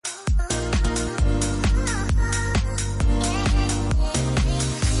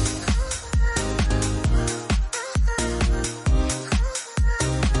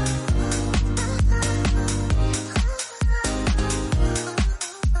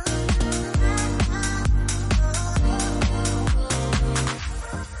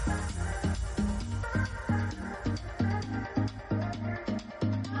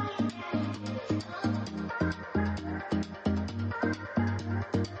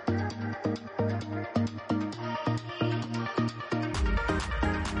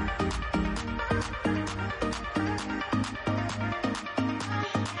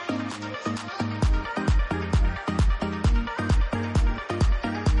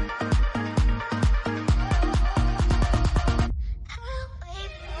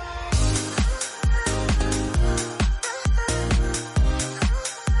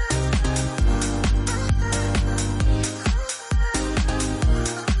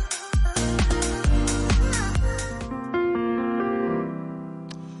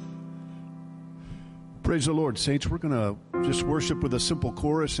Praise the Lord, saints. We're going to just worship with a simple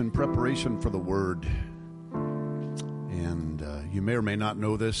chorus in preparation for the Word. And you may or may not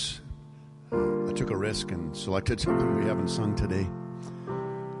know this. I took a risk and selected something we haven't sung today.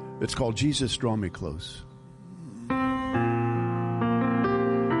 It's called Jesus, Draw Me Close.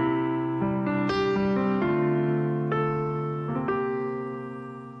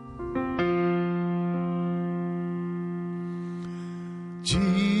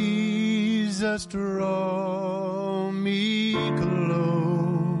 Jesus, draw me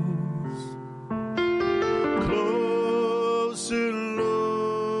close, closer,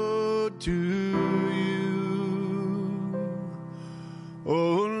 Lord, to you.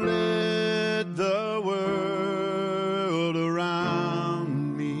 Oh, let the world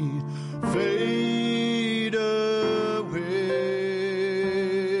around me fade away.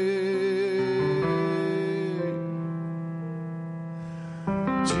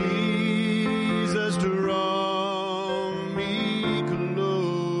 Jesus, draw me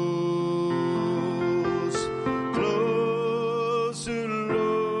close, closer,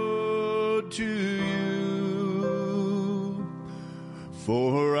 Lord, to you.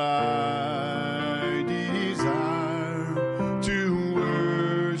 For I desire to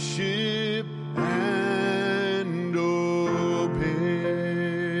worship and obey.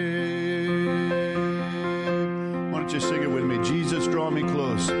 Why don't you sing it with me? Jesus, draw me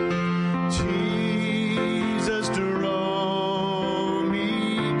close. Jesus, draw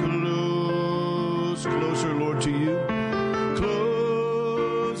me close, closer, Lord, to you.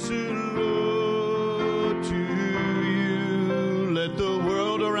 Closer, Lord, to you. Let the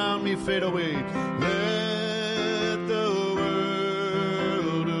world around me fade away. Let the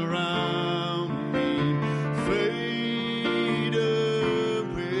world around me fade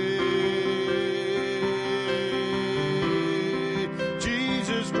away.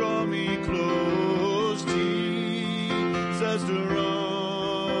 Jesus, draw me close. Jesus,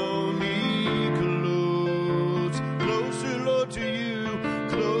 draw me close. Closer, Lord, to you.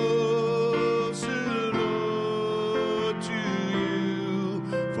 Closer, Lord, to you.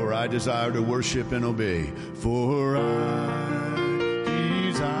 For I desire to worship and obey. For I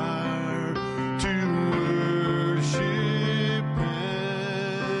desire to worship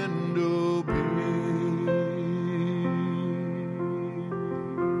and obey.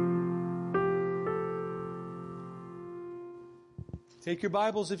 Take your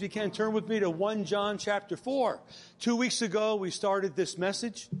Bibles, if you can, turn with me to 1 John chapter 4. 2 weeks ago, we started this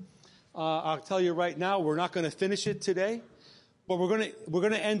message. I'll tell you right now, we're not going to finish it today, but we're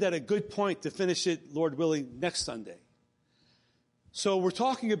going to end at a good point to finish it, Lord willing, next Sunday. So we're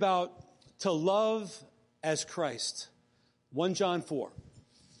talking about to love as Christ. 1 John 4. I'm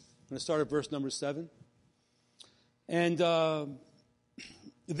going to start at verse number 7. And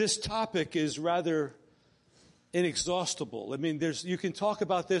this topic is rather inexhaustible. I mean, you can talk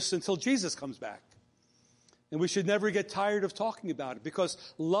about this until Jesus comes back. And we should never get tired of talking about it, because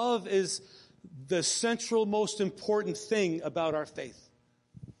love is the central, most important thing about our faith.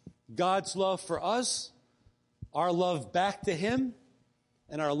 God's love for us, our love back to Him,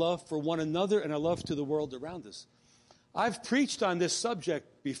 and our love for one another, and our love to the world around us. I've preached on this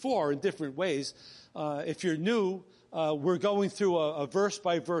subject before in different ways. If you're new, we're going through a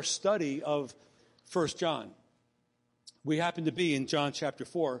verse-by-verse study of 1 John. We happen to be in John chapter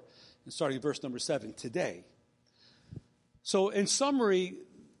 4, and starting at verse number 7 today. So in summary,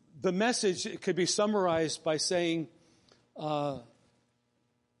 the message could be summarized by saying, God's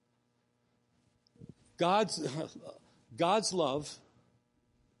love,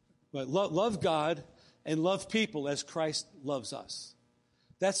 but love God and love people as Christ loves us.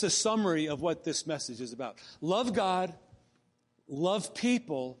 That's a summary of what this message is about. Love God, love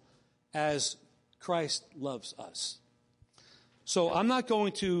people as Christ loves us. So I'm not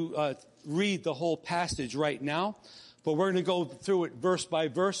going to read the whole passage right now, but we're going to go through it verse by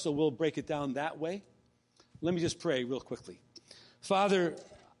verse, so we'll break it down that way. Let me just pray real quickly. Father,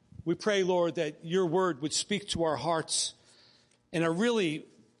 we pray, Lord, that your word would speak to our hearts in a really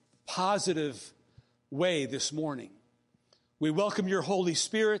positive way this morning. We welcome your Holy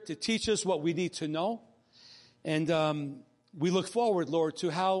Spirit to teach us what we need to know. And we look forward, Lord, to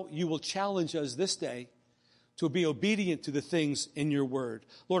how you will challenge us this day to be obedient to the things in your word.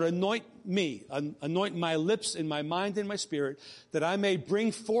 Lord, anoint me, anoint my lips and my mind and my spirit, that I may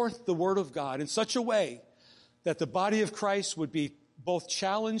bring forth the word of God in such a way that the body of Christ would be both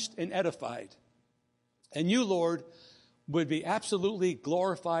challenged and edified. And you, Lord, would be absolutely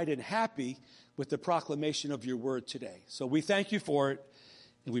glorified and happy with the proclamation of your word today. So we thank you for it,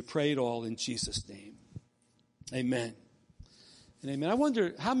 and we pray it all in Jesus' name. Amen and amen. I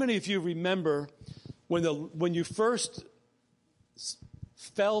wonder how many of you remember when you first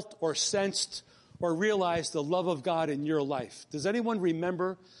felt or sensed or realized the love of God in your life? Does anyone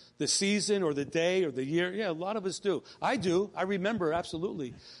remember the season or the day or the year? Yeah, a lot of us do. I do. I remember,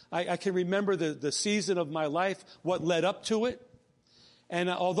 absolutely. I can remember the season of my life, what led up to it. And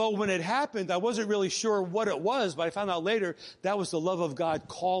although when it happened, I wasn't really sure what it was, but I found out later that was the love of God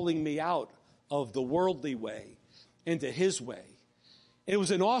calling me out of the worldly way into His way. It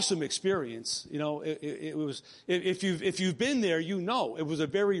was an awesome experience. You know, it was, if you've been there, you know, it was a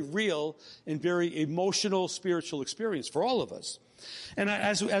very real and very emotional, spiritual experience for all of us. And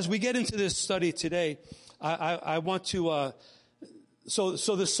as we get into this study today, I want to, so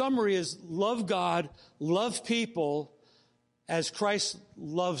the summary is love God, love people, as Christ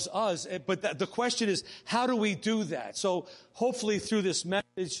loves us. But the question is, how do we do that? So hopefully through this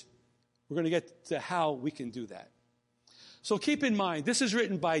message, we're going to get to how we can do that. So keep in mind, this is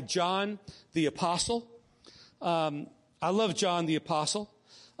written by John the Apostle. I love John the Apostle.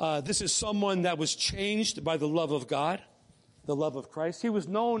 This is someone that was changed by the love of God, the love of Christ. He was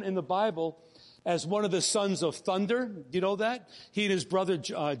known in the Bible as one of the sons of thunder. You know that? He and his brother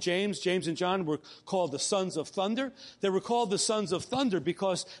James and John were called the sons of thunder. They were called the sons of thunder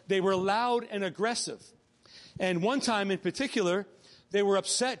because they were loud and aggressive. And one time in particular, they were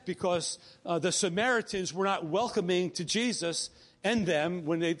upset because the Samaritans were not welcoming to Jesus and them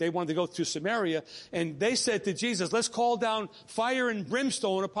when they wanted to go through Samaria. And they said to Jesus, let's call down fire and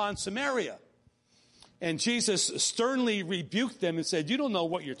brimstone upon Samaria. And Jesus sternly rebuked them and said, you don't know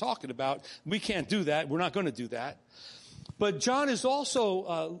what you're talking about. We can't do that. We're not going to do that. But John is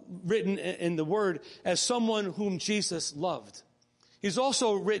also written in the Word as someone whom Jesus loved. He's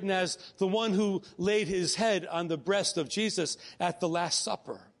also written as the one who laid his head on the breast of Jesus at the Last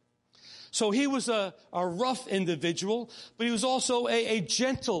Supper. So he was a rough individual, but he was also a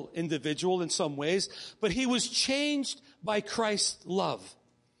gentle individual in some ways. But he was changed by Christ's love.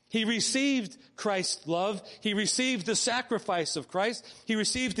 He received Christ's love. He received the sacrifice of Christ. He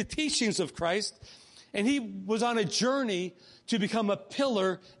received the teachings of Christ. And he was on a journey to become a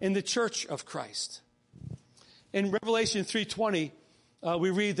pillar in the church of Christ. In Revelation 3:20, we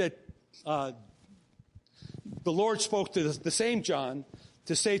read that the Lord spoke to the same John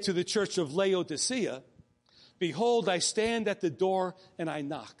to say to the church of Laodicea, behold, I stand at the door and I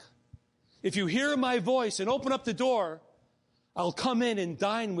knock. If you hear my voice and open up the door, I'll come in and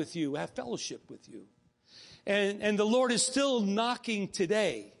dine with you, have fellowship with you. And the Lord is still knocking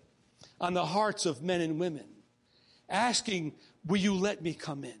today on the hearts of men and women, asking, will you let me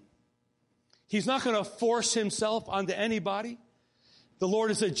come in? He's not going to force himself onto anybody. The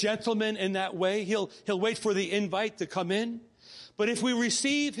Lord is a gentleman in that way. He'll wait for the invite to come in. But if we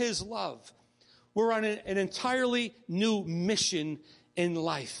receive his love, we're on an entirely new mission in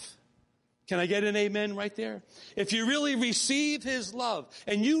life. Can I get an amen right there? If you really receive his love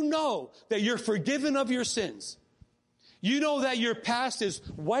and you know that you're forgiven of your sins, you know that your past is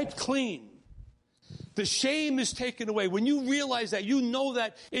wiped clean, the shame is taken away. When you realize that, you know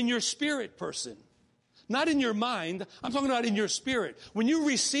that in your spirit person, not in your mind, I'm talking about in your spirit. When you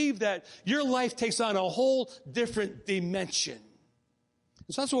receive that, your life takes on a whole different dimension.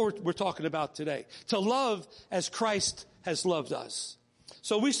 So that's what we're talking about today. To love as Christ has loved us.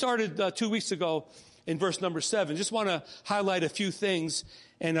 So we started 2 weeks ago in verse number 7. Just want to highlight a few things,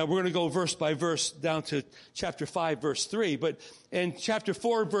 and we're going to go verse by verse down to chapter 5, verse 3. But in chapter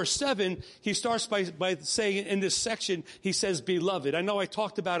 4, verse 7, he starts by saying in this section, he says, beloved. I know I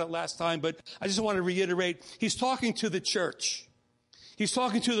talked about it last time, but I just want to reiterate. He's talking to the church. He's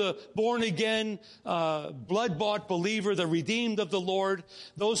talking to the born-again, blood-bought believer, the redeemed of the Lord,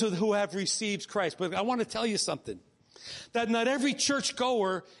 those who have received Christ. But I want to tell you something. That not every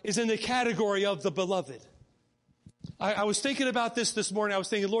churchgoer is in the category of the beloved. I was thinking about this morning. I was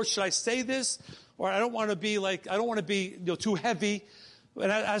thinking, Lord, should I say this? Or I don't want to be too heavy.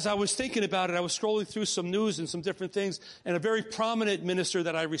 And as I was thinking about it, I was scrolling through some news and some different things. And a very prominent minister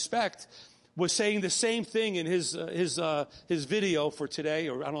that I respect was saying the same thing in his video for today,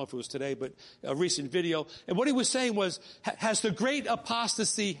 or I don't know if it was today, but a recent video. And what he was saying was, has the great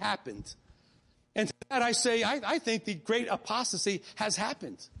apostasy happened? And to that I say, I think the great apostasy has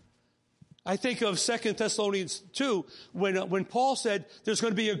happened. I think of 2 Thessalonians 2, when Paul said there's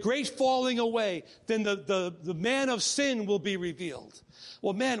going to be a great falling away, then the man of sin will be revealed.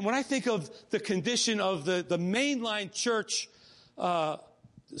 Well, man, when I think of the condition of the mainline church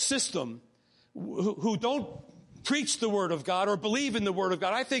system, who don't preach the Word of God or believe in the Word of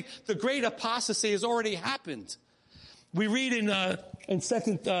God, I think the great apostasy has already happened. We read in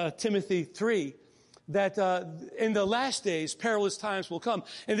 2 Timothy 3, that in the last days, perilous times will come.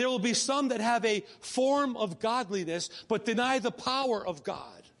 And there will be some that have a form of godliness, but deny the power of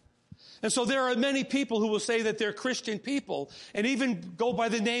God. And so there are many people who will say that they're Christian people and even go by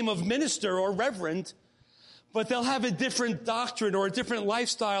the name of minister or reverend, but they'll have a different doctrine or a different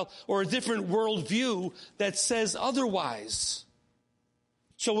lifestyle or a different worldview that says otherwise.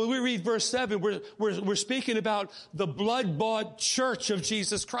 So when we read verse 7, we're speaking about the blood-bought church of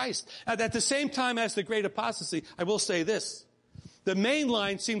Jesus Christ. And at the same time as the great apostasy, I will say this. The main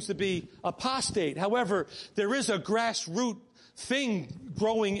line seems to be apostate. However, there is a grassroots thing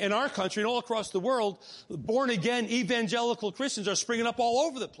growing in our country and all across the world. Born-again evangelical Christians are springing up all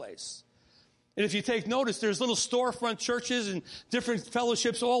over the place. And if you take notice, there's little storefront churches and different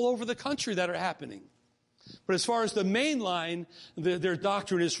fellowships all over the country that are happening. But as far as the main line, their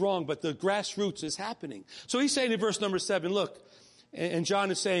doctrine is wrong, but the grassroots is happening. So he's saying in verse number 7, look, and John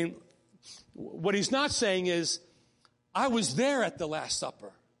is saying, what he's not saying is, I was there at the Last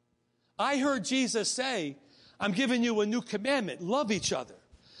Supper. I heard Jesus say, I'm giving you a new commandment. Love each other.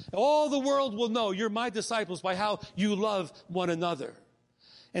 All the world will know you're my disciples by how you love one another.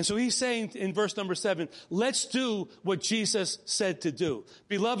 And so he's saying in verse number 7, let's do what Jesus said to do.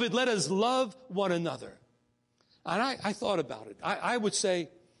 Beloved, let us love one another. And I thought about it. I would say,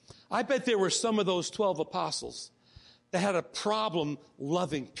 I bet there were some of those 12 apostles that had a problem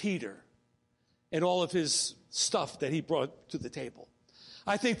loving Peter and all of his stuff that he brought to the table.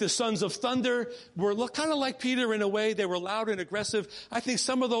 I think the sons of thunder were kind of like Peter in a way. They were loud and aggressive. I think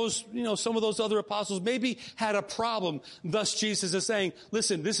some of those other apostles maybe had a problem. Thus Jesus is saying,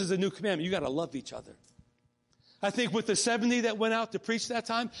 listen, this is a new commandment. You got to love each other. I think with the 70 that went out to preach that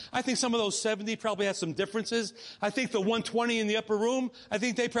time, I think some of those 70 probably had some differences. I think the 120 in the upper room, I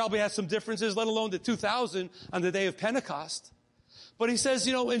think they probably had some differences, let alone the 2,000 on the day of Pentecost. But he says,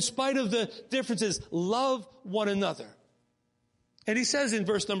 in spite of the differences, love one another. And he says in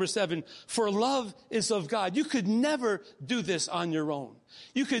verse number 7, for love is of God. You could never do this on your own.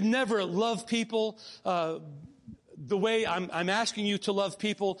 You could never love people the way I'm asking you to love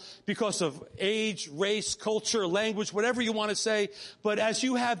people because of age, race, culture, language, whatever you want to say. But as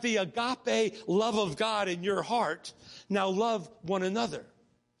you have the agape love of God in your heart, now love one another.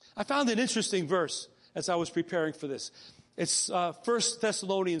 I found an interesting verse as I was preparing for this. It's 1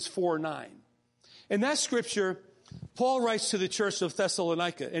 Thessalonians 4:9. In that scripture, Paul writes to the church of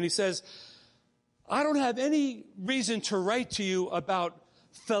Thessalonica, and he says, I don't have any reason to write to you about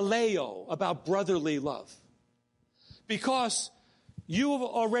phileo, about brotherly love, because you have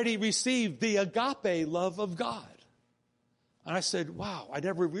already received the agape love of God. And I said, wow, I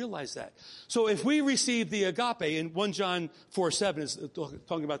never realized that. So if we receive the agape, in 1 John 4:7 is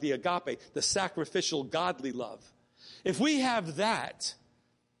talking about the agape, the sacrificial godly love. If we have that,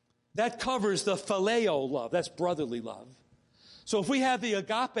 that covers the phileo love. That's brotherly love. So if we have the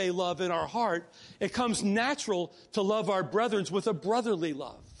agape love in our heart, it comes natural to love our brethren with a brotherly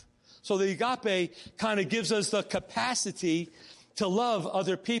love. So the agape kind of gives us the capacity to love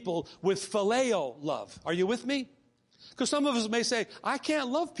other people with phileo love. Are you with me? Because some of us may say, I can't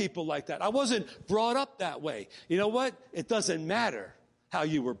love people like that. I wasn't brought up that way. You know what? It doesn't matter how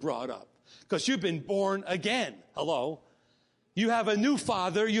you were brought up, because you've been born again. Hello? You have a new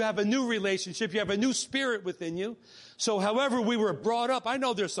father, you have a new relationship, you have a new spirit within you. So however we were brought up, I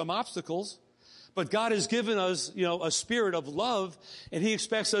know there's some obstacles, but God has given us, a spirit of love, and he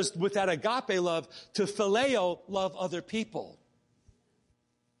expects us with that agape love to phileo love other people.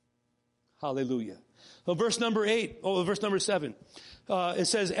 Hallelujah. So verse number 7, it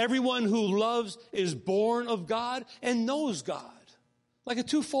says, everyone who loves is born of God and knows God. Like a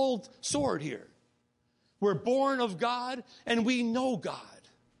twofold sword here. We're born of God and we know God.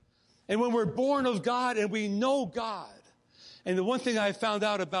 And when we're born of God and we know God, and the one thing I found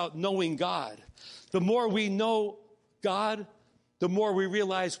out about knowing God, the more we know God, the more we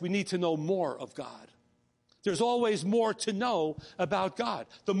realize we need to know more of God. There's always more to know about God.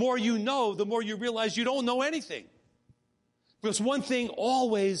 The more you know, the more you realize you don't know anything. Because one thing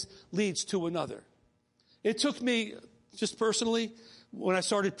always leads to another. It took me, just personally, when I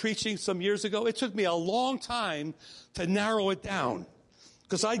started preaching some years ago, it took me a long time to narrow it down.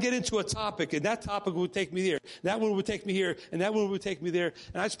 Because I'd get into a topic, and that topic would take me there. That one would take me here, and that one would take me there.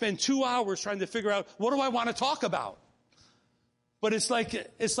 And I'd spend 2 hours trying to figure out, what do I want to talk about? But it's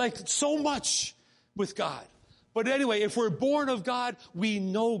like so much with God. But anyway, if we're born of God, we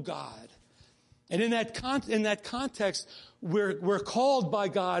know God. And in that context, we're called by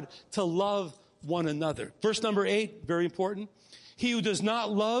God to love one another. Verse number 8, very important. He who does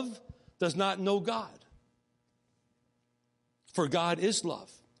not love does not know God. For God is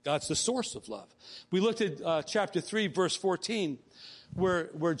love. God's the source of love. We looked at chapter 3, verse 14,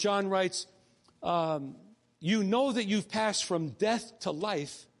 where John writes, you know that you've passed from death to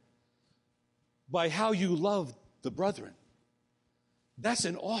life by how you love the brethren. That's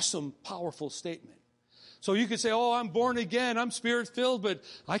an awesome, powerful statement. So you could say, oh, I'm born again, I'm spirit-filled, but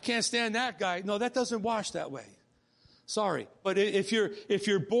I can't stand that guy. No, that doesn't wash that way. Sorry. But if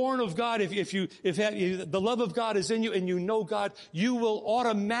you're born of God, if the love of God is in you and you know God, you will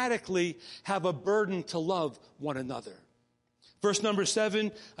automatically have a burden to love one another. Verse number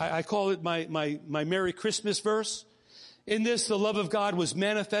 7, I call it my Merry Christmas verse. In this, the love of God was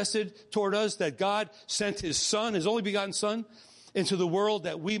manifested toward us, that God sent his Son, his only begotten Son, into the world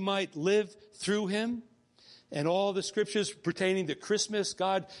that we might live through him. And all the scriptures pertaining to Christmas,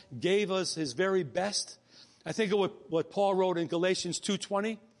 God gave us his very best. I think of what Paul wrote in Galatians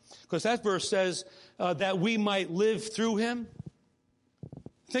 2:20, because that verse says that we might live through him.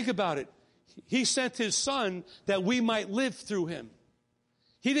 Think about it. He sent his Son that we might live through him.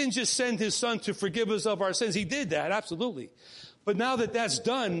 He didn't just send his Son to forgive us of our sins. He did that, absolutely. But now that that's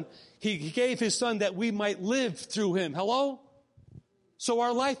done, he gave his Son that we might live through him. Hello? So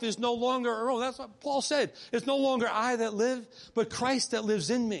our life is no longer our own. That's what Paul said. It's no longer I that live, but Christ that lives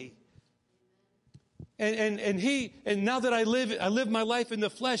in me. And now that I live my life in the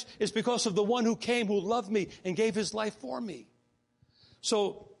flesh, it's because of the one who came, who loved me and gave his life for me.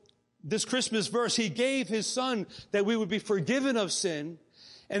 So this Christmas verse, he gave his Son that we would be forgiven of sin,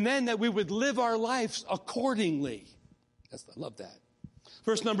 and then that we would live our lives accordingly. I love that.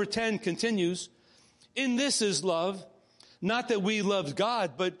 Verse number 10 continues, in this is love, not that we loved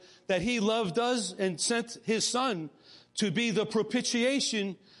God, but that he loved us and sent his Son to be the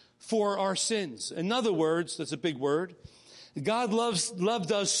propitiation for our sins. In other words, that's a big word. God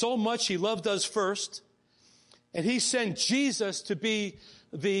loved us so much, he loved us first, and he sent Jesus to be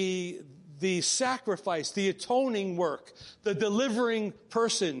the sacrifice, the atoning work, the delivering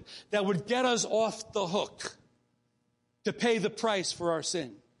person that would get us off the hook to pay the price for our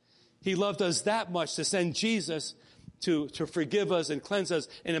sin. He loved us that much to send Jesus to forgive us and cleanse us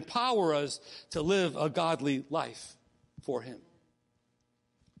and empower us to live a godly life for him.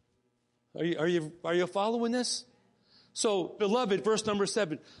 Are you following this? So, beloved, verse number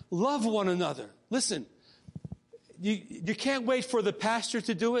 7, love one another. Listen, you can't wait for the pastor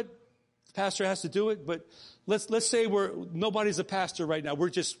to do it. The pastor has to do it, but let's say nobody's a pastor right now. We're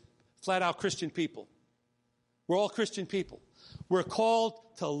just flat out Christian people. We're all Christian people. We're called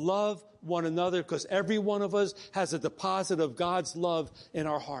to love one another because every one of us has a deposit of God's love in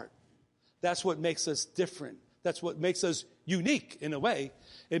our heart. That's what makes us different. That's what makes us unique in a way.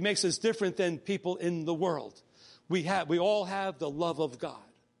 It makes us different than people in the world. We all have the love of God.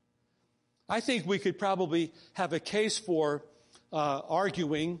 I think we could probably have a case for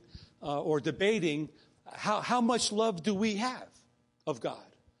arguing or debating how much love do we have of God.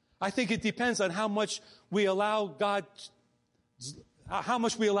 I think it depends on how much we allow God's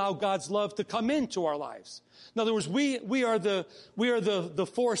love to come into our lives. In other words, we are the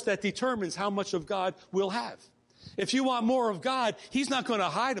force that determines how much of God we'll have. If you want more of God, he's not going to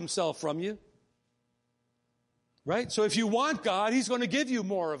hide himself from you. Right? So if you want God, he's going to give you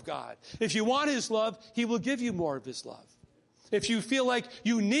more of God. If you want his love, he will give you more of his love. If you feel like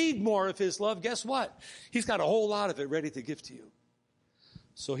you need more of his love, guess what? He's got a whole lot of it ready to give to you.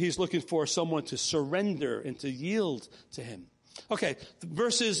 So he's looking for someone to surrender and to yield to him. Okay,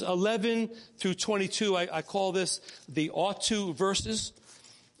 verses 11 through 22, I call this the ought to verses.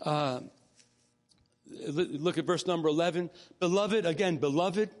 Look at verse number 11.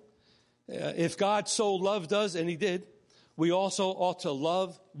 Beloved, if God so loved us, and he did, we also ought to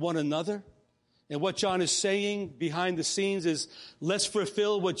love one another. And what John is saying behind the scenes is, let's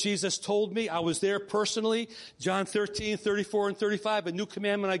fulfill what Jesus told me. I was there personally. John 13, 34, and 35, a new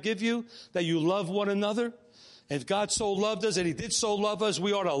commandment I give you, that you love one another. And if God so loved us, and he did so love us,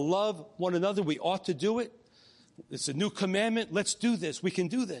 we ought to love one another. We ought to do it. It's a new commandment. Let's do this. We can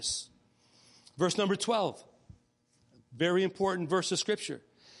do this. Verse number 12, very important verse of Scripture.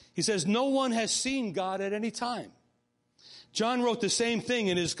 He says, no one has seen God at any time. John wrote the same thing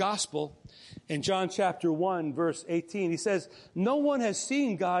in his gospel in John chapter 1, verse 18. He says, no one has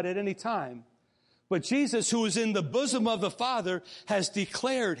seen God at any time, but Jesus, who is in the bosom of the Father, has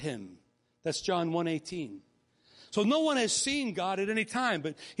declared him. That's John 1:18. So no one has seen God at any time,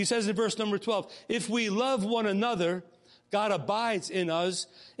 but he says in verse number 12, if we love one another, God abides in us,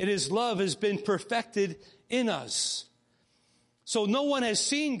 and his love has been perfected in us. So no one has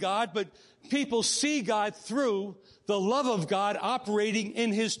seen God, but people see God through the love of God operating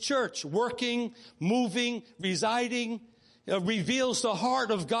in his church, working, moving, residing. reveals the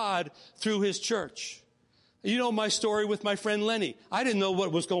heart of God through his church. You know my story with my friend Lenny. I didn't know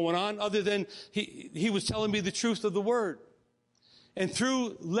what was going on other than he was telling me the truth of the word. And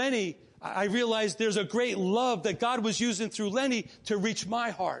through Lenny, I realized there's a great love that God was using through Lenny to reach my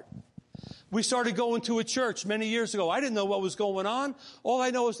heart. We started going to a church many years ago. I didn't know what was going on. All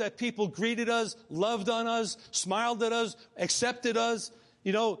I know is that people greeted us, loved on us, smiled at us, accepted us,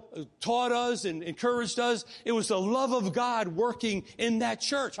 taught us and encouraged us. It was the love of God working in that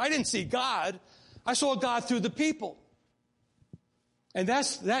church. I didn't see God. I saw God through the people. And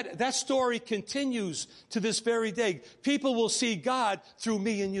that story continues to this very day. People will see God through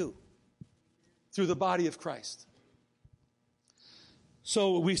me and you, through the body of Christ.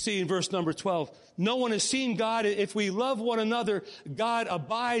 So we see in verse number 12, no one has seen God. If we love one another, God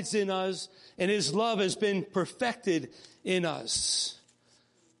abides in us, and his love has been perfected in us.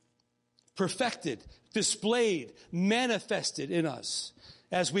 Perfected, displayed, manifested in us.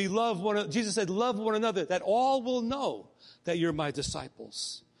 As we love one another, Jesus said, love one another, that all will know that you're my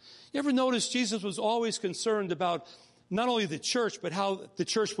disciples. You ever notice Jesus was always concerned about not only the church, but how the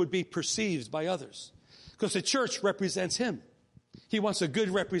church would be perceived by others? Because the church represents him. He wants a good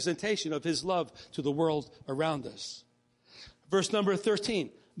representation of his love to the world around us. Verse number 13.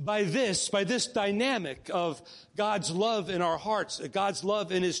 By this dynamic of God's love in our hearts, God's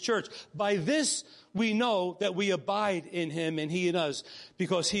love in his church, by this we know that we abide in him and he in us,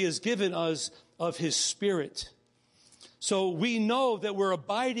 because he has given us of his Spirit. So we know that we're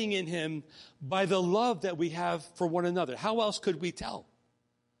abiding in him by the love that we have for one another. How else could we tell?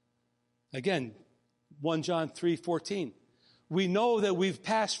 Again, 1 John 3:14. We know that we've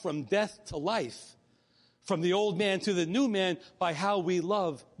passed from death to life, from the old man to the new man, by how we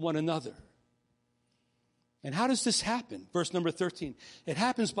love one another. And how does this happen? Verse number 13. It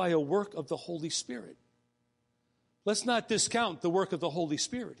happens by a work of the Holy Spirit. Let's not discount the work of the Holy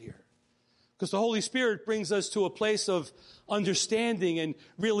Spirit here, because the Holy Spirit brings us to a place of understanding and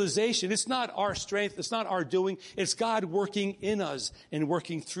realization. It's not our strength. It's not our doing. It's God working in us and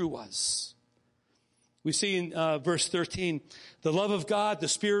working through us. We see in verse 13, the love of God, the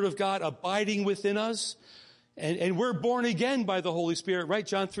Spirit of God abiding within us. And we're born again by the Holy Spirit, right?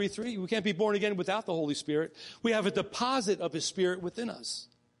 John 3:3. We can't be born again without the Holy Spirit. We have a deposit of his Spirit within us.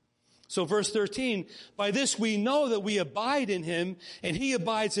 So verse 13, by this we know that we abide in him and he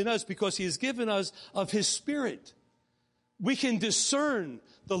abides in us, because he has given us of his Spirit. We can discern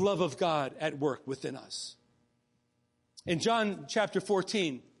the love of God at work within us. In John chapter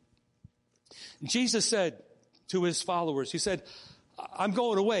 14, Jesus said to his followers, he said, I'm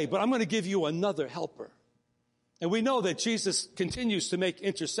going away, but I'm going to give you another helper. And we know that Jesus continues to make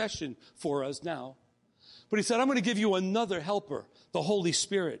intercession for us now. But he said, I'm going to give you another helper, the Holy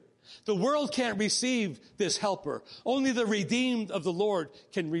Spirit. The world can't receive this helper. Only the redeemed of the Lord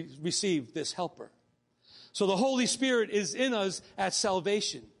can receive this helper. So the Holy Spirit is in us at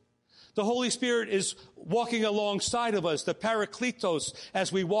salvation. The Holy Spirit is walking alongside of us, the Parakletos,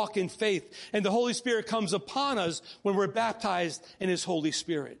 as we walk in faith. And the Holy Spirit comes upon us when we're baptized in his Holy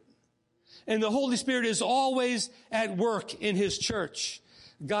Spirit. And the Holy Spirit is always at work in his church.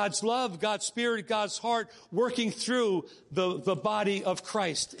 God's love, God's Spirit, God's heart working through the body of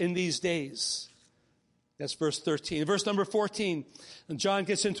Christ in these days. That's verse 13. Verse number 14, John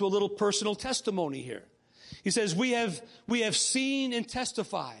gets into a little personal testimony here. He says, we have seen and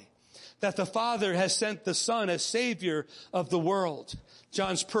testify that the Father has sent the Son as Savior of the world.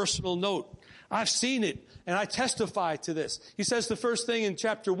 John's personal note. I've seen it, and I testify to this. He says the first thing in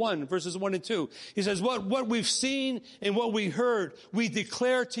chapter 1, verses 1 and 2. He says, what we've seen and what we heard, we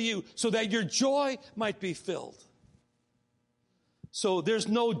declare to you, so that your joy might be filled. So there's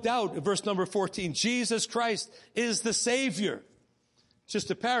no doubt, in verse number 14, Jesus Christ is the Savior. Just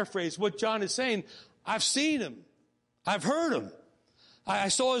to paraphrase what John is saying, I've seen him. I've heard him. I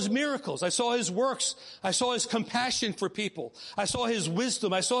saw his miracles. I saw his works. I saw his compassion for people. I saw his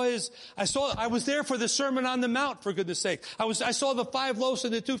wisdom. I was there for the Sermon on the Mount, for goodness sake. I saw the 5 loaves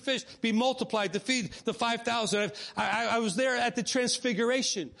and the 2 fish be multiplied to feed the 5,000. I was there at the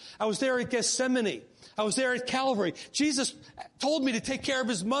Transfiguration. I was there at Gethsemane. I was there at Calvary. Jesus told me to take care of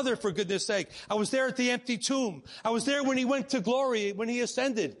his mother, for goodness sake. I was there at the empty tomb. I was there when he went to glory, when he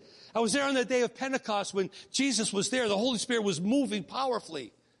ascended. I was there on the day of Pentecost when Jesus was there. The Holy Spirit was moving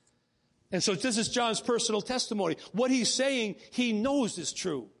powerfully. And so this is John's personal testimony. What he's saying, he knows is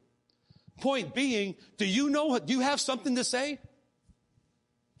true. Point being, do you have something to say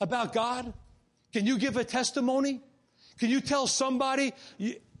about God? Can you give a testimony? Can you tell somebody,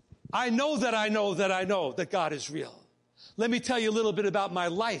 I know that God is real. Let me tell you a little bit about my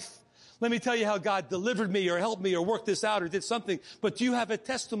life. Let me tell you how God delivered me or helped me or worked this out or did something. But do you have a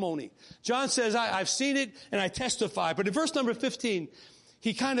testimony? John says, I've seen it and I testify. But in verse number 15,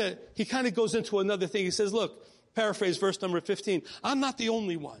 he kind of goes into another thing. He says, look, paraphrase verse number 15, I'm not the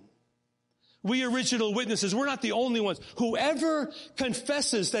only one. We original witnesses, we're not the only ones. Whoever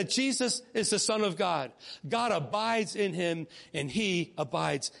confesses that Jesus is the Son of God, God abides in him and he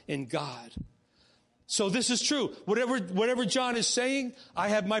abides in God. So this is true. Whatever John is saying, I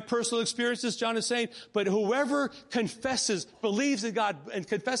have my personal experiences, John is saying, but whoever confesses, believes in God and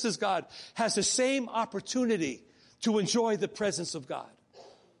confesses God has the same opportunity to enjoy the presence of God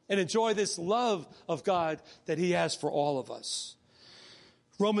and enjoy this love of God that he has for all of us.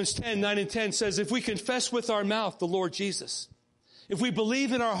 Romans 10, 9 and 10 says, if we confess with our mouth the Lord Jesus, if we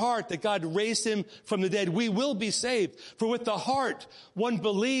believe in our heart that God raised him from the dead, we will be saved. For with the heart one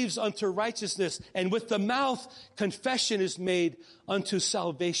believes unto righteousness, and with the mouth confession is made unto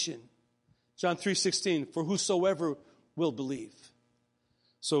salvation. John 3:16, for whosoever will believe.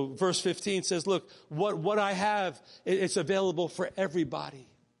 So verse 15 says, look, what I have, it's available for everybody.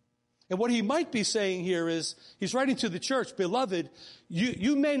 And what he might be saying here is, he's writing to the church, beloved,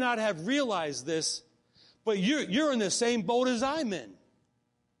 you may not have realized this, but you're in the same boat as I'm in.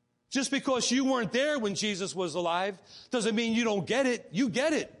 Just because you weren't there when Jesus was alive doesn't mean you don't get it. You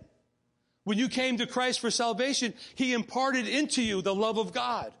get it. When you came to Christ for salvation, he imparted into you the love of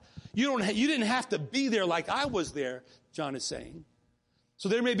God. You didn't have to be there like I was there, John is saying. So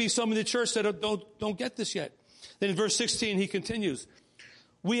there may be some in the church that don't get this yet. Then in verse 16, he continues,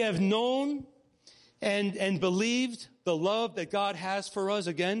 we have known and believed the love that God has for us.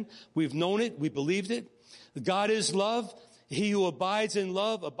 Again, we've known it, we believed it. God is love. He who abides in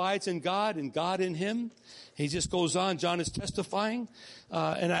love abides in God and God in him. He just goes on. John is testifying.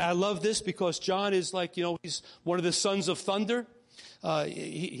 And I love this because John is like, he's one of the sons of thunder.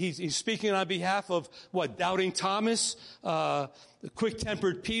 He's speaking on behalf of doubting Thomas, the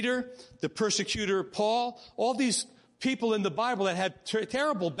quick-tempered Peter, the persecutor Paul, all these people in the Bible that had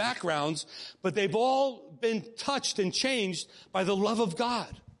terrible backgrounds, but they've all been touched and changed by the love of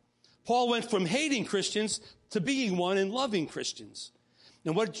God. Paul went from hating Christians to being one and loving Christians.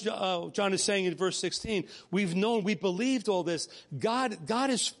 And what John is saying in verse 16, we've known, we believed all this. God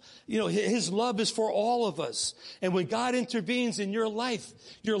is, his love is for all of us. And when God intervenes in your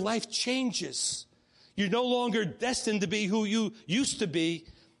life changes. You're no longer destined to be who you used to be.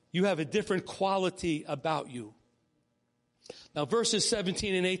 You have a different quality about you. Now, verses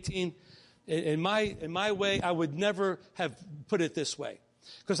 17 and 18, in my way, I would never have put it this way.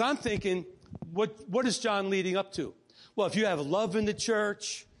 Because I'm thinking, what is John leading up to? Well, if you have love in the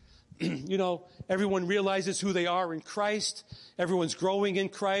church, everyone realizes who they are in Christ. Everyone's growing in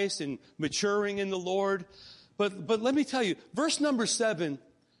Christ and maturing in the Lord. But let me tell you, verse number 7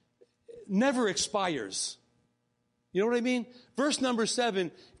 never expires. You know what I mean? Verse number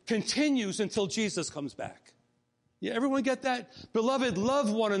 7 continues until Jesus comes back. Yeah, everyone get that? Beloved,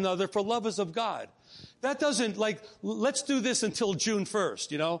 love one another, for love is of God. That doesn't let's do this until June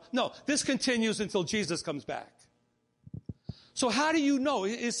 1st, No, this continues until Jesus comes back. So how do you know?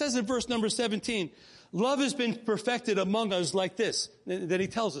 It says in verse number 17, love has been perfected among us like this. Then he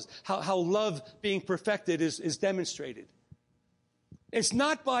tells us how love being perfected is demonstrated. It's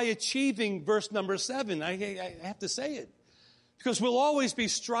not by achieving verse number 7. I have to say it. Because we'll always be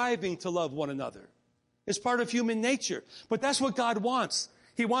striving to love one another. It's part of human nature. But that's what God wants.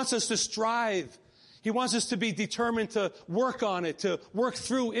 He wants us to strive. He wants us to be determined to work on it, to work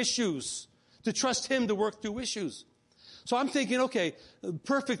through issues, to trust him to work through issues. So I'm thinking, okay,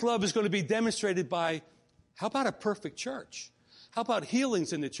 perfect love is going to be demonstrated by, how about a perfect church? How about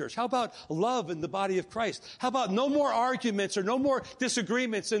healings in the church? How about love in the body of Christ? How about no more arguments or no more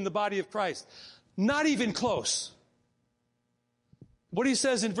disagreements in the body of Christ? Not even close. What he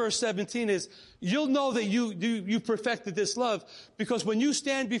says in verse 17 is, you'll know that you perfected this love because when you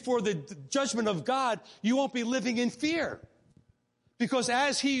stand before the judgment of God, you won't be living in fear. Because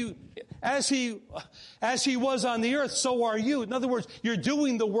as he was on the earth, so are you. In other words, you're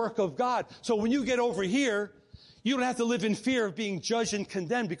doing the work of God. So when you get over here, you don't have to live in fear of being judged and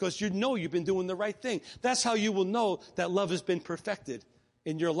condemned because you know you've been doing the right thing. That's how you will know that love has been perfected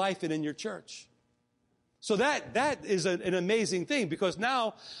in your life and in your church. So that is an amazing thing because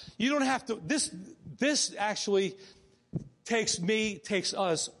now you don't have to, this actually takes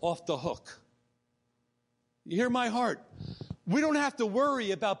us off the hook. You hear my heart? We don't have to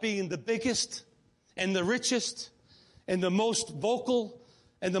worry about being the biggest and the richest and the most vocal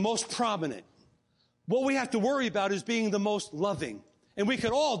and the most prominent. What we have to worry about is being the most loving. And we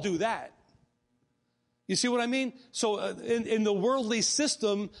could all do that. You see what I mean? So in the worldly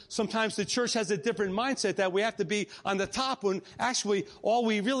system, sometimes the church has a different mindset that we have to be on the top when actually all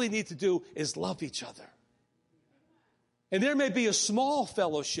we really need to do is love each other. And there may be a small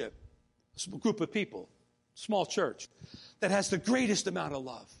fellowship, a group of people, small church, that has the greatest amount of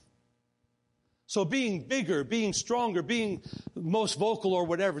love. So being bigger, being stronger, being most vocal or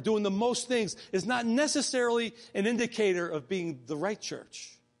whatever, doing the most things is not necessarily an indicator of being the right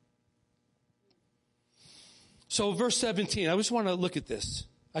church. So verse 17, I just want to look at this.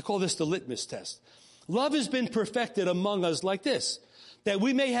 I call this the litmus test. Love has been perfected among us like this, that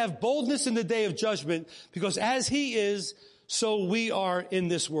we may have boldness in the day of judgment, because as he is, so we are in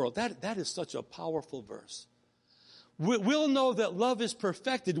this world. That is such a powerful verse. We'll know that love is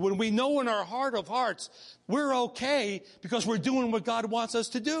perfected when we know in our heart of hearts we're okay because we're doing what God wants us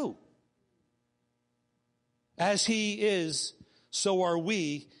to do. As he is, so are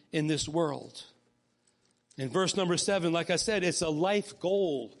we in this world. In verse number 7, like I said, it's a life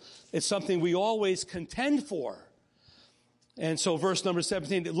goal. It's something we always contend for. And so verse number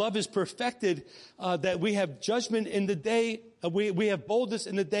 17, love is perfected, that we have judgment in the day, we have boldness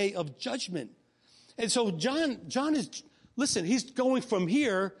in the day of judgment. And so John is, listen, he's going from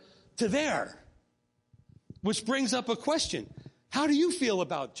here to there, which brings up a question. How do you feel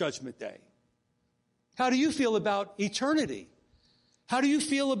about Judgment Day? How do you feel about eternity? How do you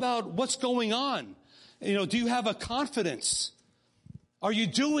feel about what's going on? Do you have a confidence? Are you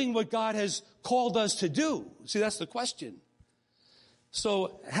doing what God has called us to do? See, that's the question.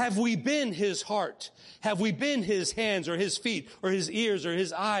 So have we been his heart? Have we been his hands or his feet or his ears or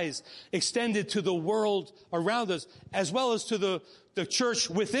his eyes extended to the world around us as well as to the church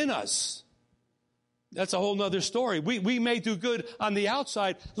within us? That's a whole nother story. We may do good on the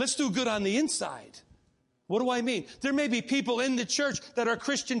outside. Let's do good on the inside. What do I mean? There may be people in the church that are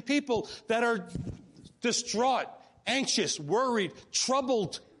Christian people that are distraught, anxious, worried,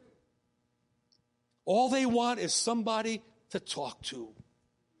 troubled. All they want is somebody to talk to.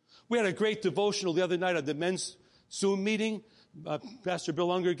 We had a great devotional the other night at the men's Zoom meeting. Pastor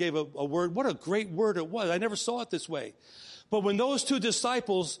Bill Unger gave a word. What a great word it was. I never saw it this way. But when those two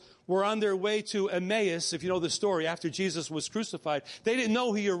disciples were on their way to Emmaus, if you know the story, after Jesus was crucified, they didn't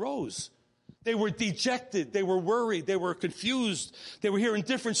know he arose. They were dejected. They were worried. They were confused. They were hearing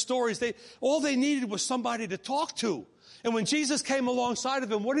different stories. All they needed was somebody to talk to. And when Jesus came alongside of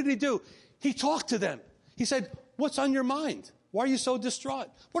them, what did he do? He talked to them. He said, "What's on your mind? Why are you so distraught?"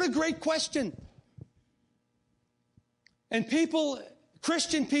 What a great question. And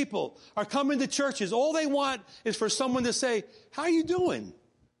Christian people are coming to churches. All they want is for someone to say, "How are you doing?"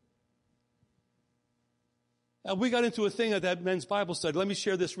 We got into a thing at that men's Bible study. Let me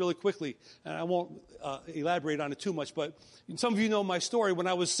share this really quickly, and I won't elaborate on it too much, but some of you know my story. When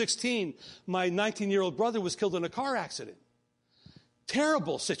I was 16, my 19-year-old brother was killed in a car accident.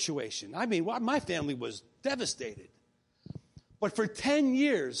 Terrible situation. I mean, my family was devastated. But for 10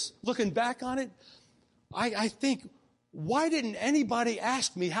 years, looking back on it, I think, why didn't anybody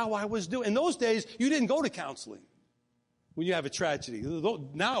ask me how I was doing? In those days, you didn't go to counseling when you have a tragedy.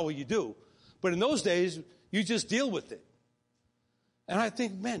 Now you do. But in those days, you just deal with it. And I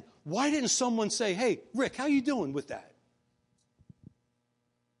think, man, why didn't someone say, "Hey, Rick, how you doing with that?"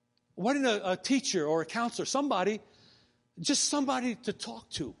 Why didn't a teacher or a counselor, somebody to talk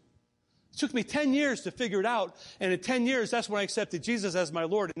to? It took me 10 years to figure it out. And in 10 years, that's when I accepted Jesus as my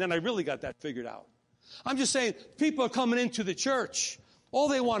Lord. And then I really got that figured out. I'm just saying, people are coming into the church. All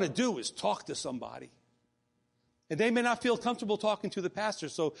they want to do is talk to somebody. And they may not feel comfortable talking to the pastor.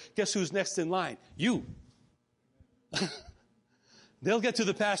 So guess who's next in line? You. They'll get to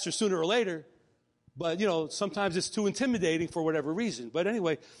the pastor sooner or later. But, sometimes it's too intimidating for whatever reason. But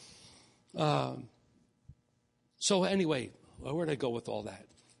anyway, where'd I go with all that?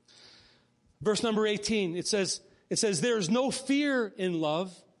 Verse number 18, it says, "There is no fear in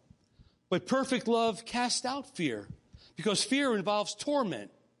love, but perfect love casts out fear, because fear involves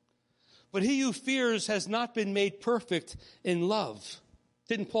torment. But he who fears has not been made perfect in love."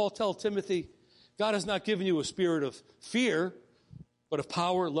 Didn't Paul tell Timothy, God has not given you a spirit of fear, but of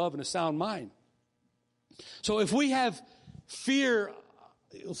power, love, and a sound mind? So if we have fear,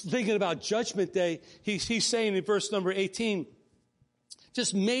 thinking about Judgment Day, he's saying in verse number 18,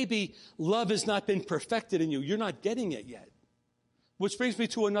 just maybe love has not been perfected in you. You're not getting it yet. Which brings me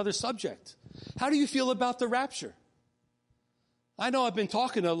to another subject. How do you feel about the rapture? I know I've been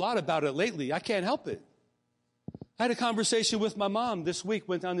talking a lot about it lately. I can't help it. I had a conversation with my mom this week,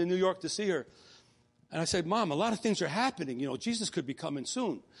 went down to New York to see her. And I said, "Mom, a lot of things are happening. Jesus could be coming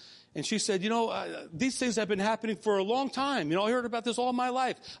soon." And she said, these things have been happening for a long time. I heard about this all my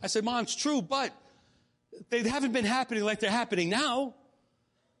life. I said, "Mom, it's true, but They haven't been happening like they're happening now.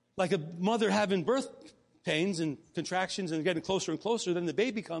 Like a mother having birth pains and contractions and getting closer and closer, then the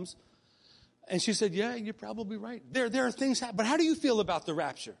baby comes. And she said, yeah, you're probably right. There are things happening. But how do you feel about the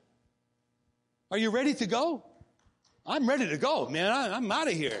rapture? Are you ready to go? I'm ready to go, man. I'm out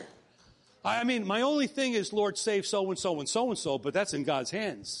of here. I mean, my only thing is, Lord, save so-and-so and so-and-so, but that's in God's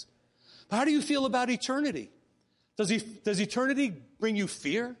hands. But how do you feel about eternity? Does eternity bring you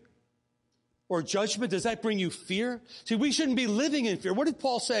fear? Or judgment? Does that bring you fear? See, we shouldn't be living in fear. What did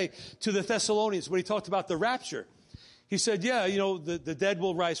Paul say to the Thessalonians when he talked about the rapture? He said, yeah, the dead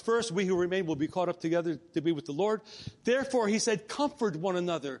will rise first. We who remain will be caught up together to be with the Lord. Therefore, he said, comfort one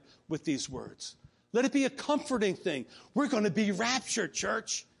another with these words. Let it be a comforting thing. We're going to be raptured,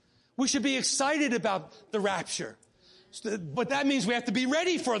 church. We should be excited about the rapture. But that means we have to be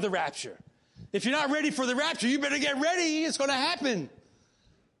ready for the rapture. If you're not ready for the rapture, you better get ready. It's going to happen.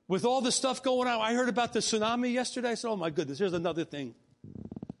 With all the stuff going on, I heard about the tsunami yesterday. I said, oh my goodness, here's another thing.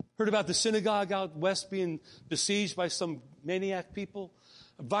 Heard about the synagogue out west being besieged by some maniac people.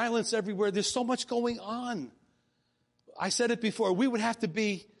 Violence everywhere. There's so much going on. I said it before. We would have to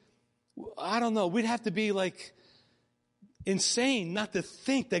be, we'd have to be like insane not to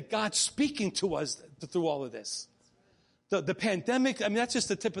think that God's speaking to us through all of this. The pandemic, that's just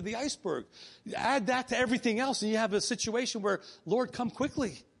the tip of the iceberg. Add that to everything else and you have a situation where, Lord, come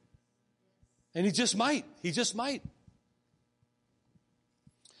quickly. And he just might.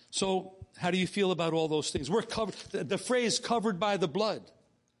 So how do you feel about all those things? We're covered. The phrase covered by the blood.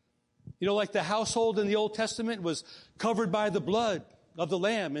 Like the household in the Old Testament was covered by the blood of the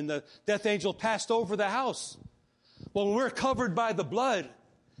Lamb and the death angel passed over the house. Well, when we're covered by the blood,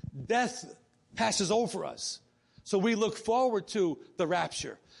 death passes over us. So we look forward to the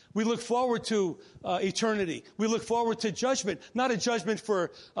rapture. We look forward to eternity. We look forward to judgment. Not a judgment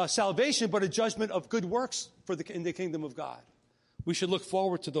for salvation, but a judgment of good works in the kingdom of God. We should look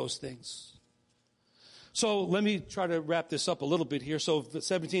forward to those things. So let me try to wrap this up a little bit here. So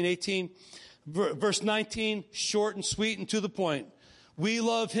 17, 18, verse 19, short and sweet and to the point. We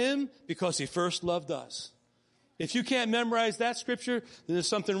love him because he first loved us. If you can't memorize that scripture, then there's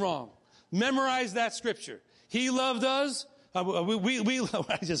something wrong. Memorize that scripture. He loved us.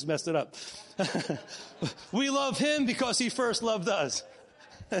 I just messed it up. We love him because he first loved us.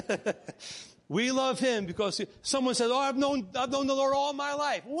 We love him because someone says, I've known the Lord all my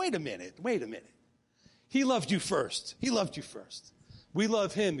life. Wait a minute. He loved you first. We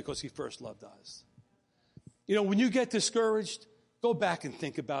love him because he first loved us. When you get discouraged, go back and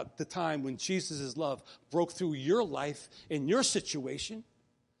think about the time when Jesus' love broke through your life and your situation.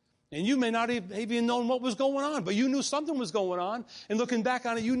 And you may not have even known what was going on, but you knew something was going on. And looking back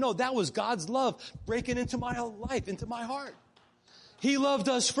on it, that was God's love breaking into my life, into my heart. He loved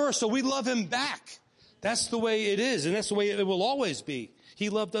us first, so we love him back. That's the way it is, and that's the way it will always be. He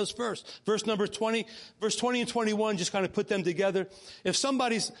loved us first. Verse 20 and 21, just kind of put them together. If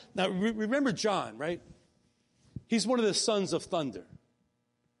somebody's, now remember John, right? He's one of the sons of thunder.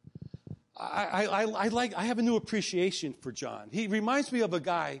 I have a new appreciation for John. He reminds me of a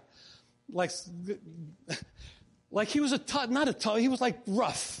guy like he was he was like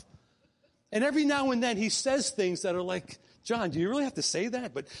rough. And every now and then he says things that are like, John, do you really have to say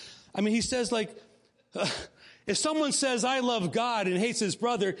that? But he says if someone says, I love God and hates his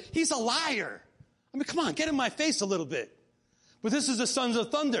brother, he's a liar. Come on, get in my face a little bit. But this is the sons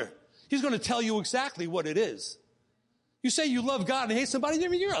of thunder. He's going to tell you exactly what it is. You say you love God and hate somebody,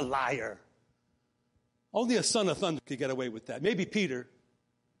 you're a liar. Only a son of thunder could get away with that. Maybe Peter.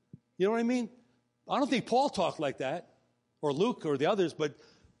 You know what I mean? I don't think Paul talked like that, or Luke, or the others, but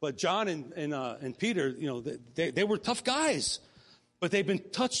John and Peter, they were tough guys. But they've been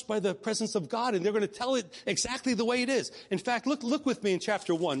touched by the presence of God, and they're going to tell it exactly the way it is. In fact, look with me in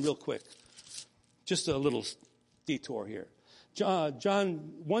chapter 1 real quick. Just a little detour here. 1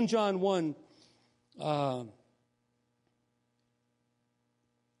 John 1,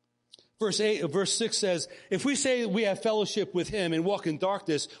 verse 6 says, if we say we have fellowship with him and walk in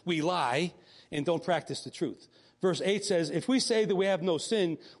darkness, we lie and don't practice the truth. Verse 8 says, if we say that we have no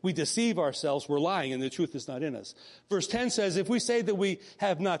sin, we deceive ourselves, we're lying, and the truth is not in us. Verse 10 says, if we say that we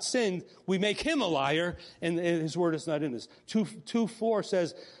have not sinned, we make him a liar, and his word is not in us. 2:4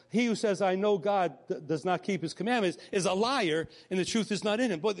 says, he who says, I know God does not keep his commandments, is a liar, and the truth is not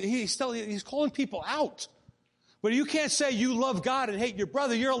in him. But he's calling people out. But you can't say you love God and hate your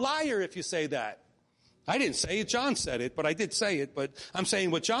brother. You're a liar if you say that. I didn't say it. John said it, but I did say it, but I'm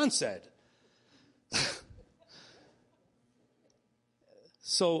saying what John said.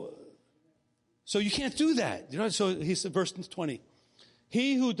 So you can't do that. So he said, verse 20,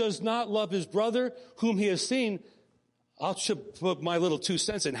 He who does not love his brother whom he has seen, I'll put my little 2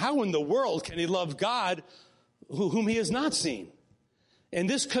 cents in. How in the world can he love God whom he has not seen? And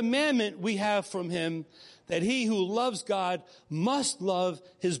this commandment we have from him, that he who loves God must love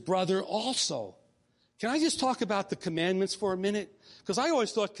his brother also. Can I just talk about the commandments for a minute? Because I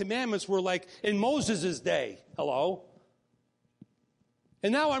always thought commandments were like in Moses' day. Hello?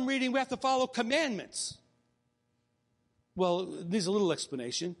 And now I'm reading we have to follow commandments. Well, there's a little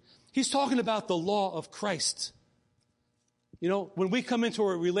explanation. He's talking about the law of Christ. You know, when we come into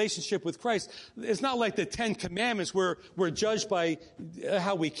a relationship with Christ, it's not like the 10 Commandments where we're judged by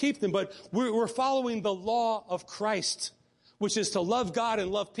how we keep them, but we're following the law of Christ, which is to love God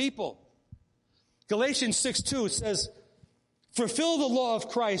and love people. Galatians 6:2 says, fulfill the law of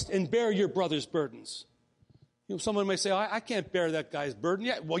Christ and bear your brother's burdens. You know, someone may say, I can't bear that guy's burden.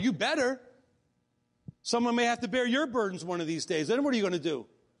 Yeah, well, you better. Someone may have to bear your burdens one of these days. Then what are you going to do?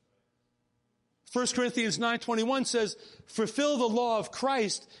 1 Corinthians 9:21 says, fulfill the law of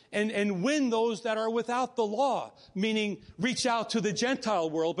Christ and win those that are without the law, meaning reach out to the Gentile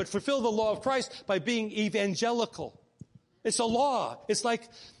world, but fulfill the law of Christ by being evangelical. It's a law. It's like,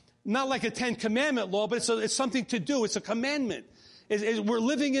 not like a 10 Commandment law, but it's something to do. It's a commandment. We're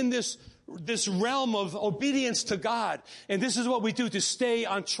living in this realm of obedience to God, and this is what we do to stay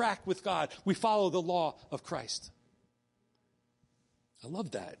on track with God. We follow the law of Christ. I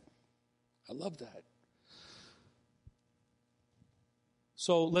love that. I love that.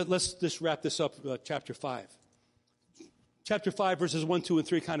 So let's just wrap this up, chapter 5. Chapter 5, verses 1, 2, and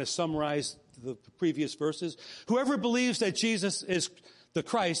 3 kind of summarize the previous verses. Whoever believes that Jesus is the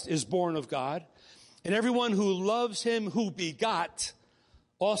Christ is born of God, and everyone who loves him who begot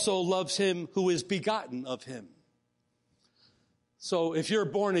also loves him who is begotten of him. So if you're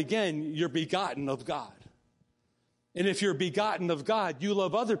born again, you're begotten of God. And if you're begotten of God, you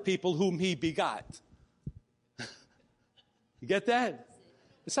love other people whom he begot. You get that?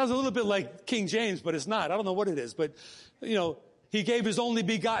 It sounds a little bit like King James, but it's not. I don't know what it is. But, you know, he gave his only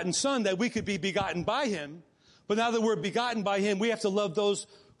begotten son that we could be begotten by him. But now that we're begotten by him, we have to love those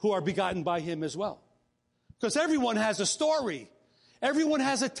who are begotten by him as well. Because everyone has a story. Everyone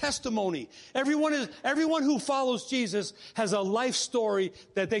has a testimony. Everyone who follows Jesus has a life story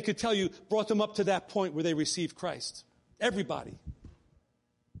that they could tell you brought them up to that point where they received Christ. Everybody.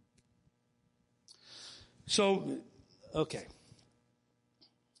 So, okay.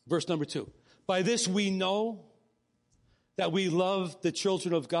 Verse number 2. By this we know that we love the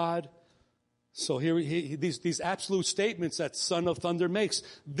children of God. So here, these absolute statements that Son of Thunder makes.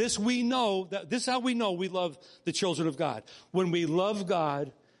 This is how we know we love the children of God. When we love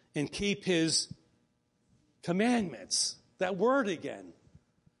God and keep his commandments. That word again.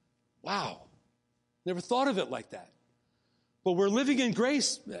 Wow. Never thought of it like that. But we're living in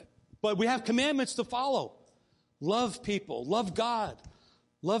grace, but we have commandments to follow. Love people. Love God.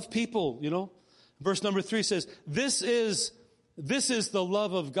 Love people, you know. Verse number 3 says, this is the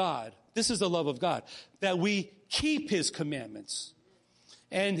love of God. This is the love of God, that we keep his commandments.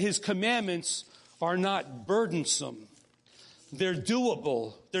 And his commandments are not burdensome. They're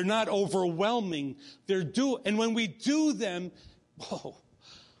doable. They're not overwhelming. And when we do them,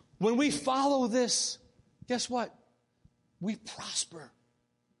 when we follow this, guess what? We prosper.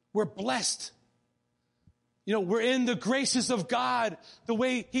 We're blessed. You know, we're in the graces of God the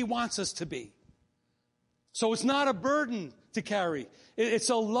way he wants us to be. So it's not a burden to carry. It's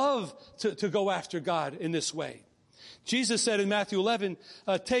a love to go after God in this way. Jesus said in Matthew 11,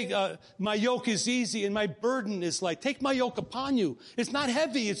 my yoke is easy and my burden is light. Take my yoke upon you. It's not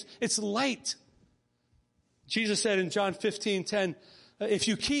heavy, it's light. Jesus said in John 15:10, if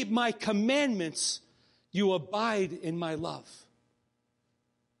you keep my commandments, you abide in my love.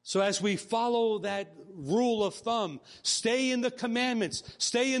 So as we follow that rule of thumb, stay in the commandments,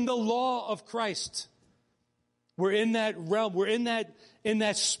 stay in the law of Christ. We're in that realm. We're in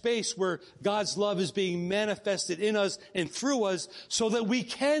that space where God's love is being manifested in us and through us so that we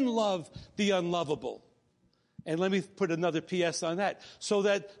can love the unlovable. And let me put another PS on that. So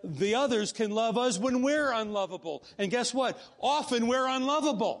that the others can love us when we're unlovable. And guess what? Often we're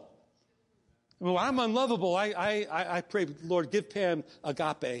unlovable. When I'm unlovable, I pray, Lord, give Pam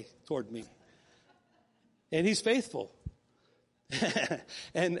agape toward me. And he's faithful.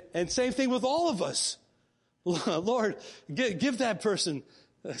 and same thing with all of us. Lord, give that person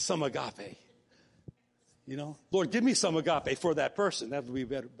some agape. You know, Lord, give me some agape for that person. That would be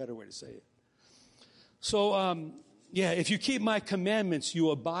a better way to say it. So, if you keep my commandments, you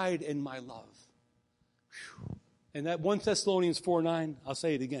abide in my love. Whew. And that 1 Thessalonians 4:9, I'll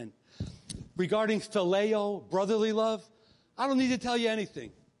say it again. Regarding phileo, brotherly love, I don't need to tell you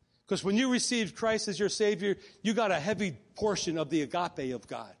anything. Because when you received Christ as your Savior, you got a heavy portion of the agape of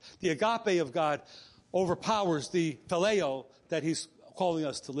God. The agape of God overpowers the phileo that he's calling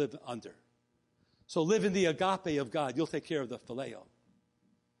us to live under. So live in the agape of God. You'll take care of the phileo.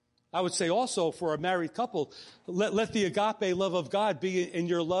 I would say also for a married couple, let the agape love of God be in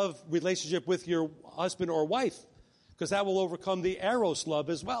your love relationship with your husband or wife, because that will overcome the eros love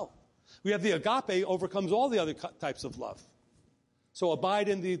as well. We have the agape overcomes all the other types of love. So abide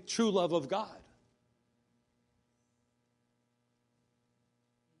in the true love of God.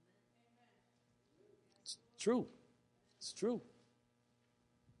 It's true. It's true.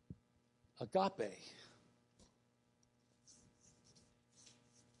 Agape.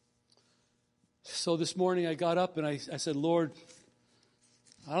 So this morning I got up and I said, Lord,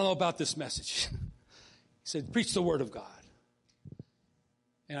 I don't know about this message. He said, preach the word of God.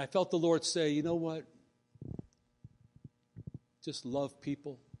 And I felt the Lord say, you know what? Just love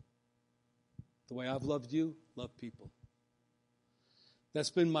people. The way I've loved you, love people.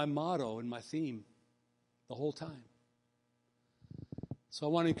 That's been my motto and my theme the whole time. So I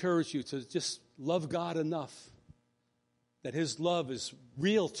want to encourage you to just love God enough that his love is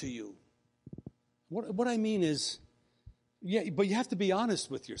real to you. What I mean is, yeah, but you have to be honest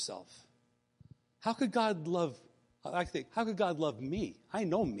with yourself. How could God love me? I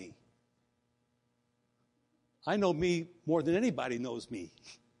know me. I know me more than anybody knows me.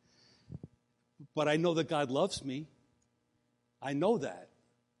 But I know that God loves me. I know that.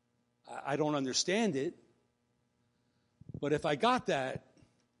 I don't understand it. But if I got that,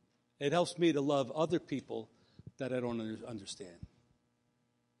 it helps me to love other people that I don't understand.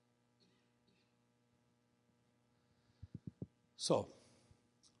 So,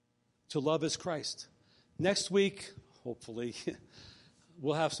 to love is Christ. Next week, hopefully,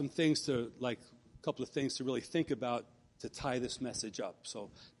 we'll have some things a couple of things to really think about to tie this message up. So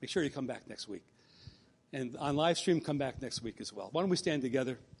make sure you come back next week. And on live stream, come back next week as well. Why don't we stand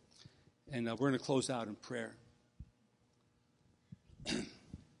together? And we're going to close out in prayer.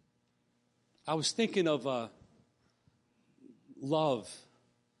 I was thinking of love.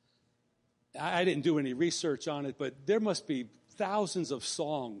 I didn't do any research on it, but there must be thousands of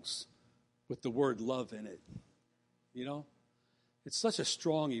songs with the word love in it. You know? It's such a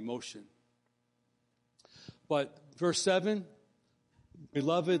strong emotion. But verse 7,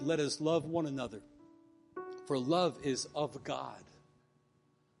 beloved, let us love one another, for love is of God.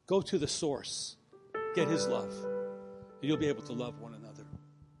 Go to the source. Get his love. And you'll be able to love one another.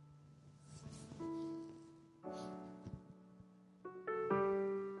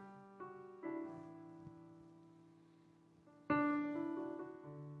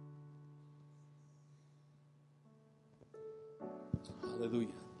 Hallelujah.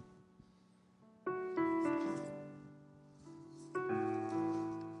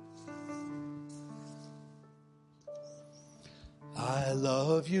 I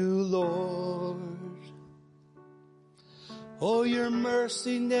love you, Lord. Oh, your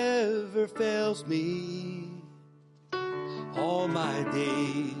mercy never fails me. All my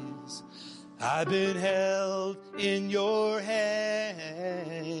days I've been held in your hands.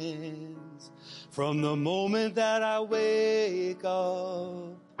 From the moment that I wake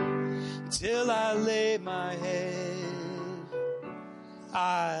up till I lay my head,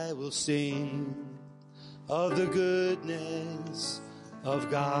 I will sing of the goodness of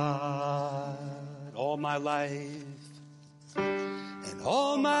God. All my life, and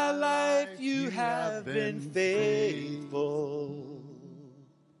all my life you have been faithful,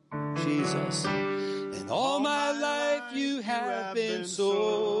 Jesus. And all my life you have been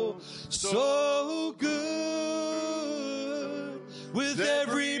so good. With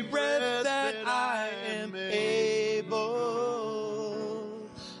every breath that I am able,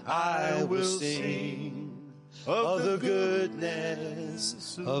 I will sing of the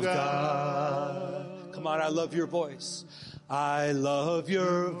goodness of God. Come on, I love your voice. I love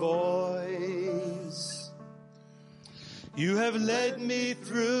your voice. You have led me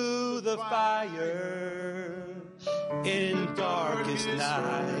through the fire in darkest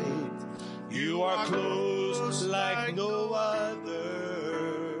night. You are close like no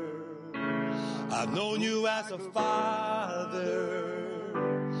other. I've known you as a father.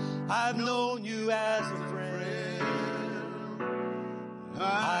 I've known you as a friend.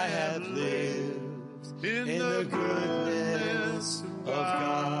 I have lived in the goodness of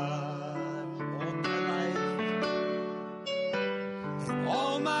God.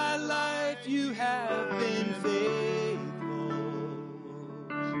 All my life you have been faithful.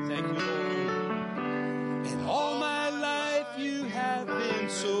 Thank you, Lord. And all my life you have been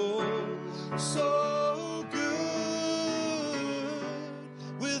so good.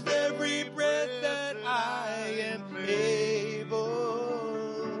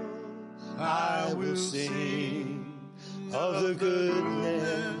 the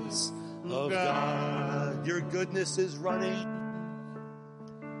goodness of God. Your goodness is running.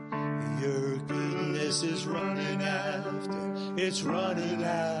 Your goodness is running after. It's running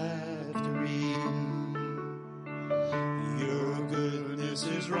after me. Your goodness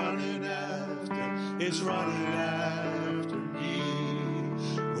is running after. It's running after me.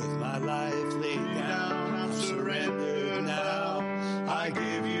 With my life laid down, I'm surrendered now. I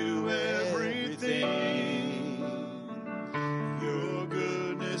give you everything. Your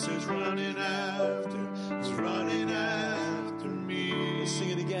goodness is running after. It's running after me. Let's sing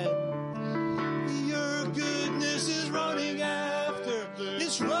it again. Your goodness is running after.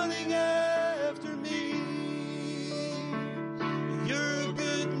 It's running after me. Your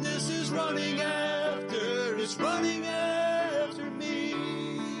goodness is running after. It's running after me.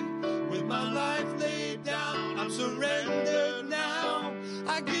 With my life laid down, I'm surrendered now.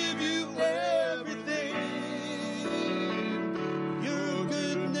 I give you everything. Your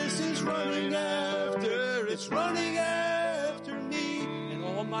goodness is running after. It's running after me. And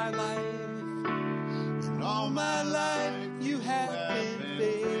all my life, all my life, you have been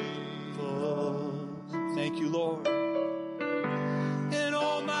faithful. Thank you, Lord. And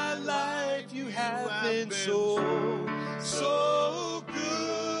all my life, you have been so good.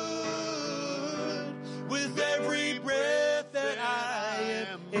 With every breath that I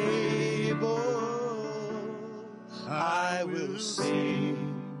am able, I will sing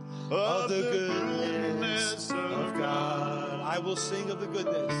of the goodness of God. I will sing of the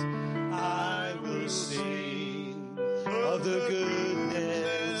goodness. I will sing of the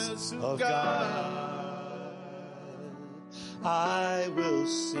goodness of God. I will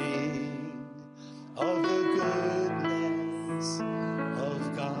sing of the goodness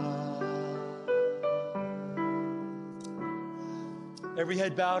of God. Every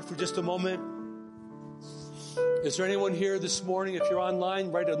head bowed for just a moment. Is there anyone here this morning? If you're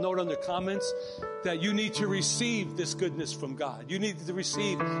online, write a note on the comments that you need to receive this goodness from God. You need to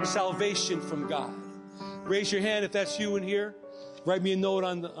receive salvation from God. Raise your hand if that's you in here. Write me a note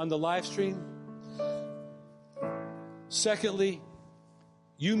on the live stream. Secondly,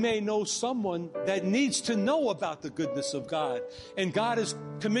 you may know someone that needs to know about the goodness of God, and God is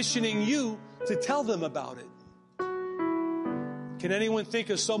commissioning you to tell them about it. Can anyone think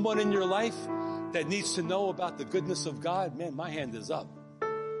of someone in your life that needs to know about the goodness of God? Man, my hand is up.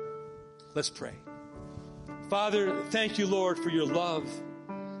 Let's pray. Father, thank you, Lord, for your love,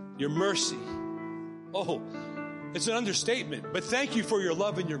 your mercy. Oh, it's an understatement, but thank you for your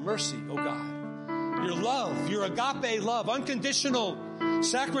love and your mercy, oh God. Your love, your agape love, unconditional,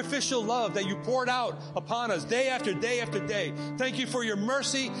 sacrificial love that you poured out upon us day after day after day. Thank you for your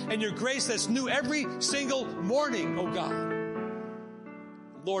mercy and your grace that's new every single morning, oh God.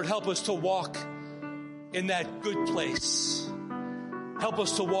 Lord, help us to walk in that good place. Help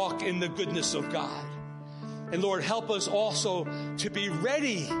us to walk in the goodness of God. And Lord, help us also to be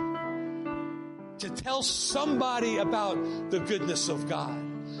ready to tell somebody about the goodness of God.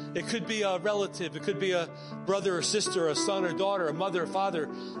 It could be a relative. It could be a brother or sister, a son or daughter, a mother or father,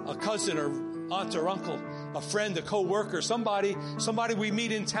 a cousin or aunt or uncle, a friend, a co-worker, somebody we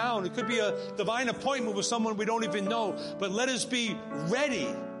meet in town. It could be a divine appointment with someone we don't even know. But let us be ready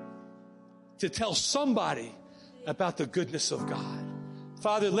to tell somebody about the goodness of God.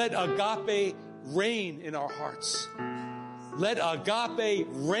 Father, let agape reign in our hearts. Let agape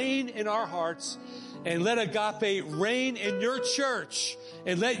reign in our hearts, and let agape reign in your church,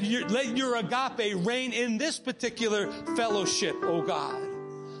 and let your agape reign in this particular fellowship, oh God.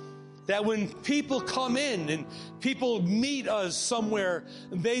 That when people come in and people meet us somewhere,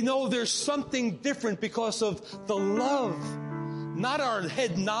 they know there's something different because of the love, not our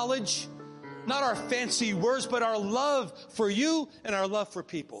head knowledge, not our fancy words, but our love for you and our love for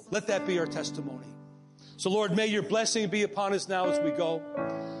people. Let that be our testimony. So Lord, may your blessing be upon us now as we go.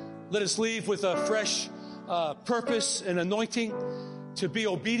 Let us leave with a fresh purpose and anointing to be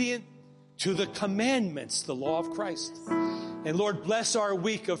obedient to the commandments, the law of Christ. And Lord, bless our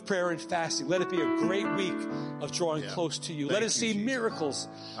week of prayer and fasting. Let it be a great week of drawing close to you. Let us see miracles.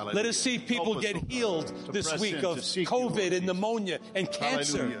 Hallelujah. Let us see people get healed this week of COVID and pneumonia and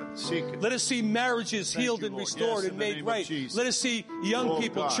cancer. Let us see marriages healed and restored and made right. Let us see young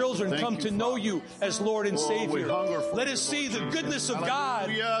people, children come to know you as Lord and Savior. Let us see the goodness of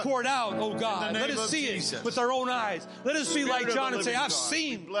God poured out, oh God. Let us see it with our own eyes. Let us be like John and say, I've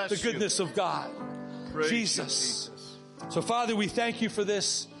seen the goodness of God. Jesus. So, Father, we thank you for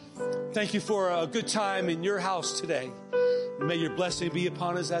this. Thank you for a good time in your house today. And may your blessing be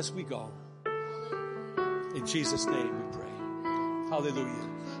upon us as we go. In Jesus' name we pray. Hallelujah.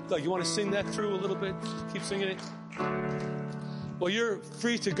 Doug, you want to sing that through a little bit? Keep singing it. Well, you're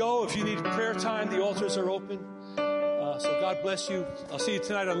free to go. If you need prayer time, the altars are open. So God bless you. I'll see you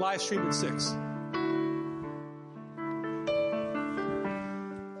tonight on live stream at 6.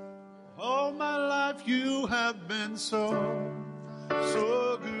 All my life you have been so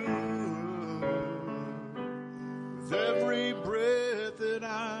good. With every breath that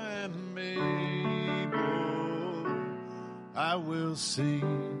I am able, I will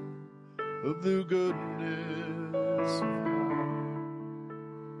sing of the goodness of